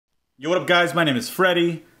Yo, what up guys, my name is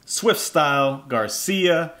Freddie, Swiftstyle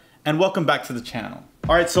Garcia, and welcome back to the channel.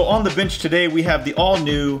 Alright, so on the bench today we have the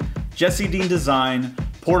all-new Jesse Dean design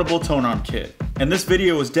portable Tonearm kit. And this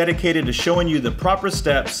video is dedicated to showing you the proper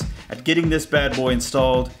steps at getting this bad boy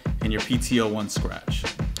installed in your PTO1 Scratch.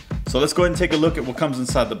 So let's go ahead and take a look at what comes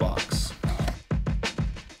inside the box.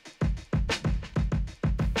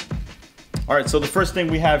 Alright, so the first thing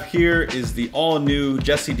we have here is the all-new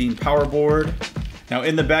Jesse Dean power board. Now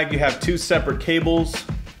in the bag you have two separate cables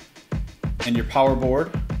and your power board.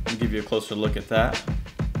 I'll give you a closer look at that.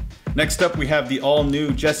 Next up we have the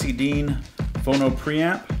all-new Jesse Dean phono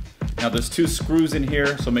preamp. Now there's two screws in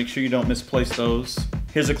here, so make sure you don't misplace those.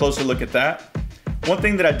 Here's a closer look at that. One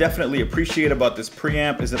thing that I definitely appreciate about this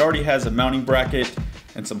preamp is it already has a mounting bracket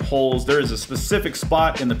and some holes. There is a specific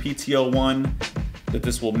spot in the PTO1 that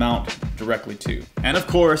this will mount directly to. And of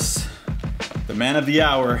course, the man of the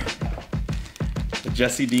hour, the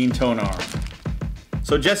Jesse Dean Tonearm.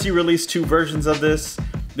 So Jesse released two versions of this.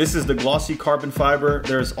 This is the glossy carbon fiber.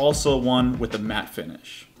 There's also one with a matte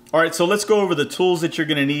finish. Alright, so let's go over the tools that you're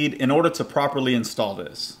gonna need in order to properly install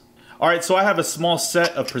this. Alright, so I have a small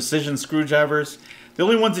set of precision screwdrivers. The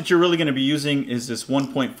only ones that you're really gonna be using is this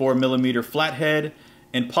 1.4 millimeter flathead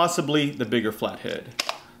and possibly the bigger flathead.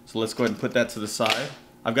 So let's go ahead and put that to the side.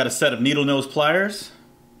 I've got a set of needle nose pliers,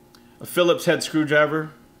 a Phillips head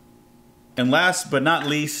screwdriver, and last but not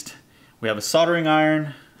least, we have a soldering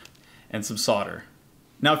iron and some solder.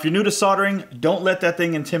 Now, if you're new to soldering, don't let that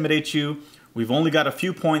thing intimidate you. We've only got a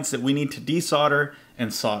few points that we need to desolder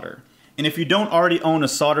and solder. And if you don't already own a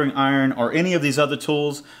soldering iron or any of these other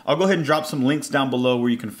tools, I'll go ahead and drop some links down below where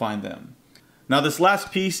you can find them. Now, this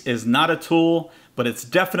last piece is not a tool, but it's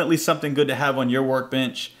definitely something good to have on your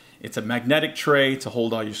workbench. It's a magnetic tray to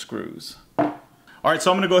hold all your screws. All right,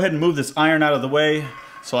 so I'm gonna go ahead and move this iron out of the way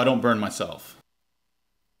so I don't burn myself.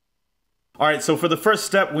 All right, so for the first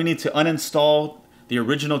step, we need to uninstall the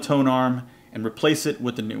original Tonearm and replace it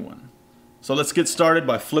with the new one. So let's get started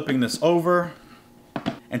by flipping this over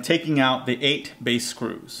and taking out the 8 base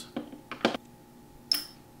screws.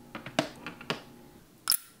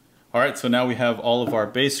 All right, so now we have all of our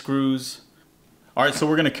base screws. All right, so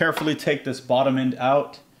we're gonna carefully take this bottom end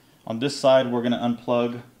out. On this side, we're gonna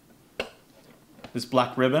unplug this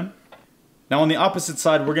black ribbon. Now on the opposite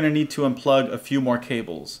side, we're gonna need to unplug a few more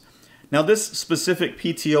cables. Now this specific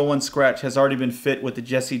PTO1 Scratch has already been fit with the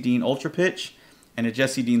Jesse Dean Ultra Pitch and a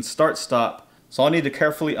Jesse Dean Start Stop. So I'll need to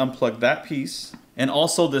carefully unplug that piece and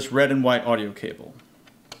also this red and white audio cable.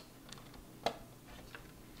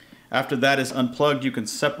 After that is unplugged, you can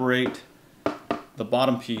separate the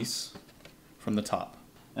bottom piece from the top.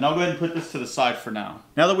 And I'll go ahead and put this to the side for now.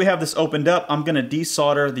 Now that we have this opened up, I'm gonna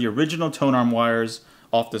desolder the original Tonearm wires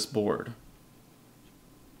off this board.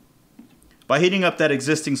 By heating up that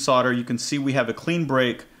existing solder, you can see we have a clean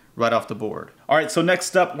break right off the board. All right, so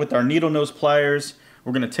next up with our needle nose pliers,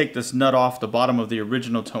 we're gonna take this nut off the bottom of the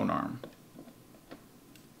original Tonearm.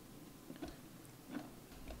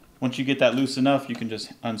 Once you get that loose enough, you can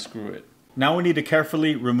just unscrew it. Now we need to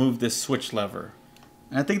carefully remove this switch lever.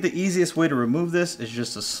 And I think the easiest way to remove this is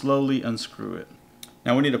just to slowly unscrew it.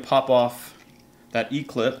 Now we need to pop off that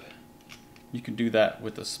E-clip. You can do that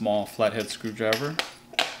with a small flathead screwdriver.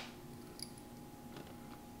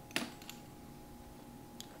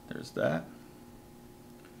 There's that.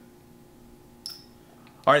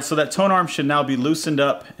 All right, so that Tonearm should now be loosened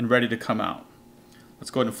up and ready to come out.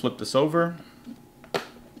 Let's go ahead and flip this over.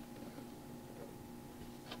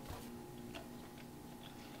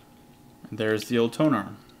 And there's the old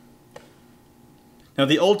Tonearm. Now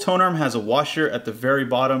the old Tonearm has a washer at the very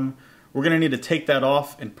bottom. We're gonna need to take that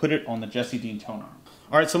off and put it on the Jesse Dean Tonearm.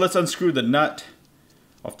 All right, so let's unscrew the nut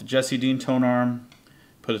off the Jesse Dean Tonearm,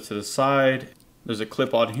 put it to the side. There's a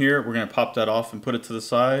clip on here. We're gonna pop that off and put it to the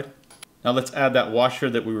side. Now let's add that washer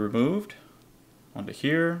that we removed onto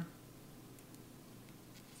here.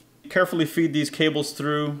 Carefully feed these cables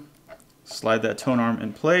through. Slide that Tonearm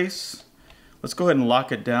in place. Let's go ahead and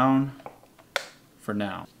lock it down for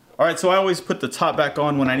now. All right, so I always put the top back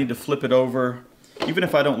on when I need to flip it over, even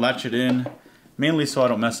if I don't latch it in, mainly so I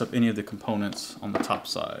don't mess up any of the components on the top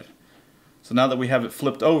side. So now that we have it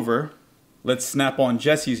flipped over, let's snap on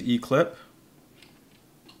Jesse's E-clip.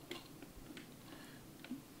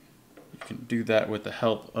 You can do that with the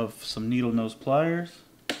help of some needle nose pliers.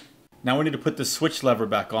 Now we need to put the switch lever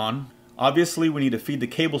back on. Obviously, we need to feed the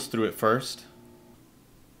cables through it first.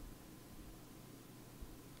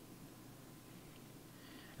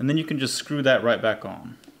 And then you can just screw that right back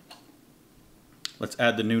on. Let's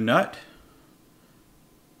add the new nut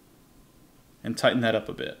and tighten that up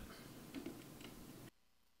a bit.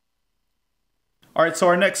 All right, so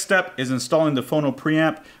our next step is installing the phono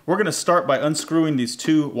preamp. We're gonna start by unscrewing these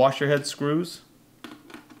two washer head screws.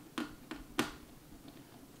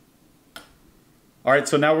 All right,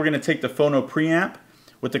 so now we're gonna take the phono preamp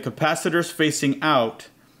with the capacitors facing out.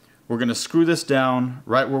 We're gonna screw this down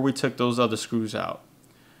right where we took those other screws out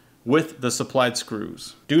with the supplied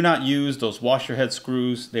screws. Do not use those washer head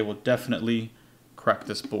screws. They will definitely crack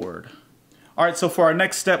this board. All right, so for our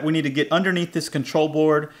next step, we need to get underneath this control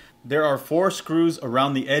board. There are 4 screws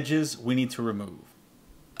around the edges we need to remove.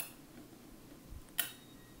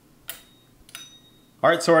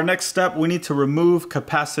 All right, so our next step, we need to remove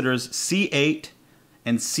capacitors C8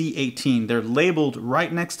 and C18. They're labeled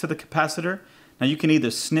right next to the capacitor. Now you can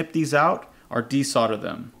either snip these out or desolder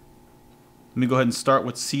them. Let me go ahead and start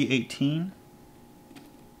with C18.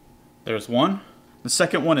 There's one. The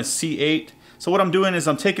second one is C8. So what I'm doing is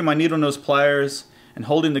I'm taking my needle nose pliers and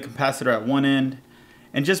holding the capacitor at one end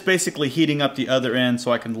and just basically heating up the other end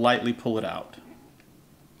so I can lightly pull it out.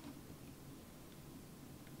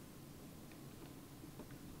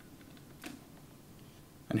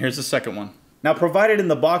 And here's the second one. Now provided in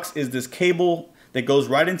the box is this cable that goes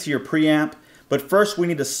right into your preamp, but first we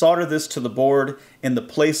need to solder this to the board in the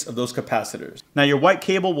place of those capacitors. Now your white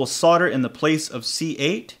cable will solder in the place of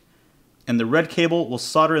C8 and the red cable will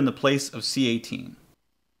solder in the place of C18.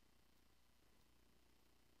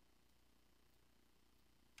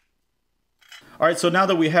 All right, so now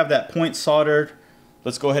that we have that point soldered,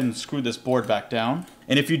 let's go ahead and screw this board back down.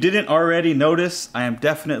 And if you didn't already notice, I am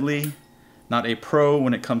definitely not a pro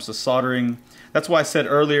when it comes to soldering. That's why I said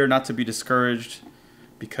earlier not to be discouraged,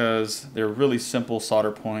 because they're really simple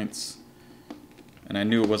solder points and I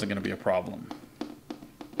knew it wasn't going to be a problem.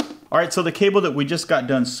 All right, so the cable that we just got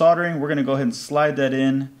done soldering, we're going to go ahead and slide that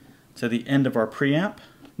in to the end of our preamp.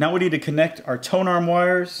 Now we need to connect our Tonearm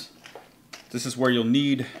wires. This is where you'll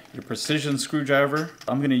need your precision screwdriver.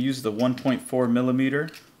 I'm going to use the 1.4 millimeter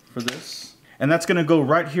for this. And that's going to go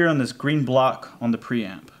right here on this green block on the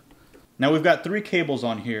preamp. Now we've got 3 cables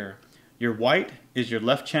on here. Your white is your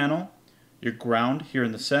left channel, your ground here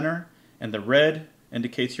in the center, and the red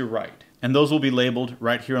indicates your right. And those will be labeled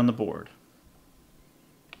right here on the board.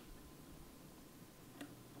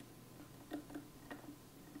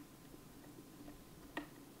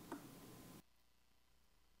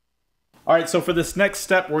 All right, so for this next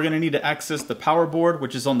step, we're going to need to access the power board,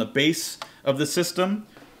 which is on the base of the system.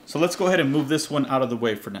 So let's go ahead and move this one out of the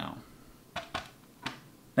way for now.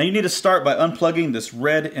 Now you need to start by unplugging this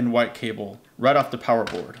red and white cable right off the power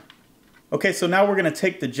board. Okay, so now we're going to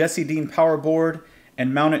take the Jddpta power board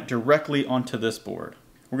and mount it directly onto this board.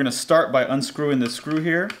 We're going to start by unscrewing this screw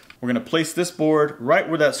here. We're going to place this board right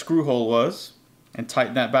where that screw hole was and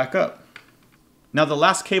tighten that back up. Now the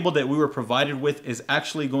last cable that we were provided with is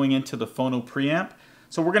actually going into the phono preamp.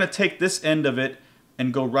 So we're going to take this end of it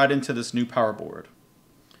and go right into this new power board.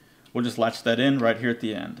 We'll just latch that in right here at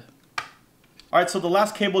the end. All right, so the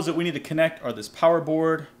last cables that we need to connect are this power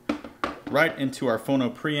board right into our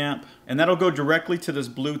phono preamp, and that'll go directly to this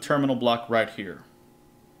blue terminal block right here.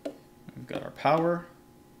 We've got our power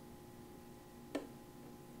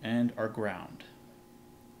and our ground.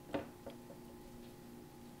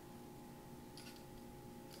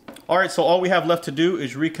 All right, so all we have left to do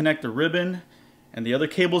is reconnect the ribbon and the other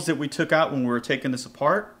cables that we took out when we were taking this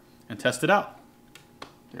apart and test it out.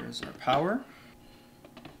 There's our power,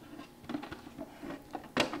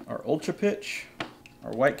 our ultra pitch,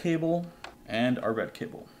 our white cable, and our red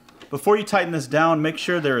cable. Before you tighten this down, make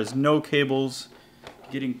sure there is no cables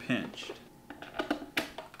getting pinched.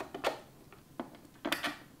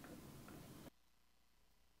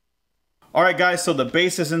 All right guys, so the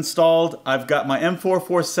base is installed. I've got my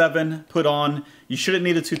M447 put on. You shouldn't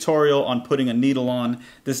need a tutorial on putting a needle on.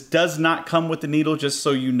 This does not come with the needle, just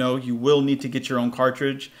so you know. You will need to get your own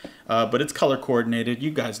cartridge, but it's color coordinated.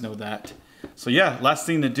 You guys know that. So yeah, last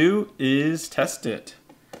thing to do is test it.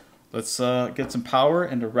 Let's get some power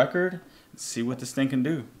and a record and see what this thing can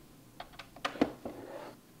do.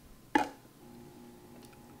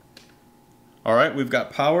 All right, we've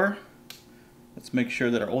got power. Let's make sure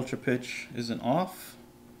that our ultra pitch isn't off.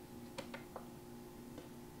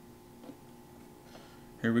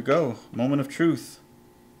 Here we go, moment of truth.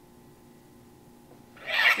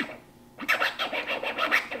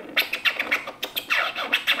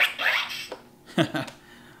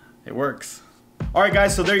 It works. All right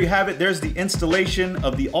guys, so there you have it. There's the installation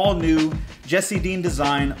of the all-new Jddpta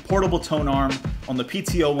design portable Tonearm on the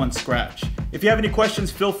PT01 Scratch. If you have any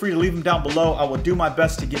questions, feel free to leave them down below. I will do my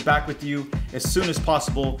best to get back with you as soon as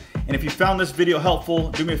possible. And if you found this video helpful,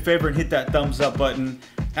 do me a favor and hit that thumbs up button.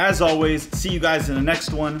 As always, see you guys in the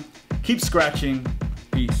next one. Keep scratching.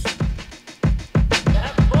 Peace.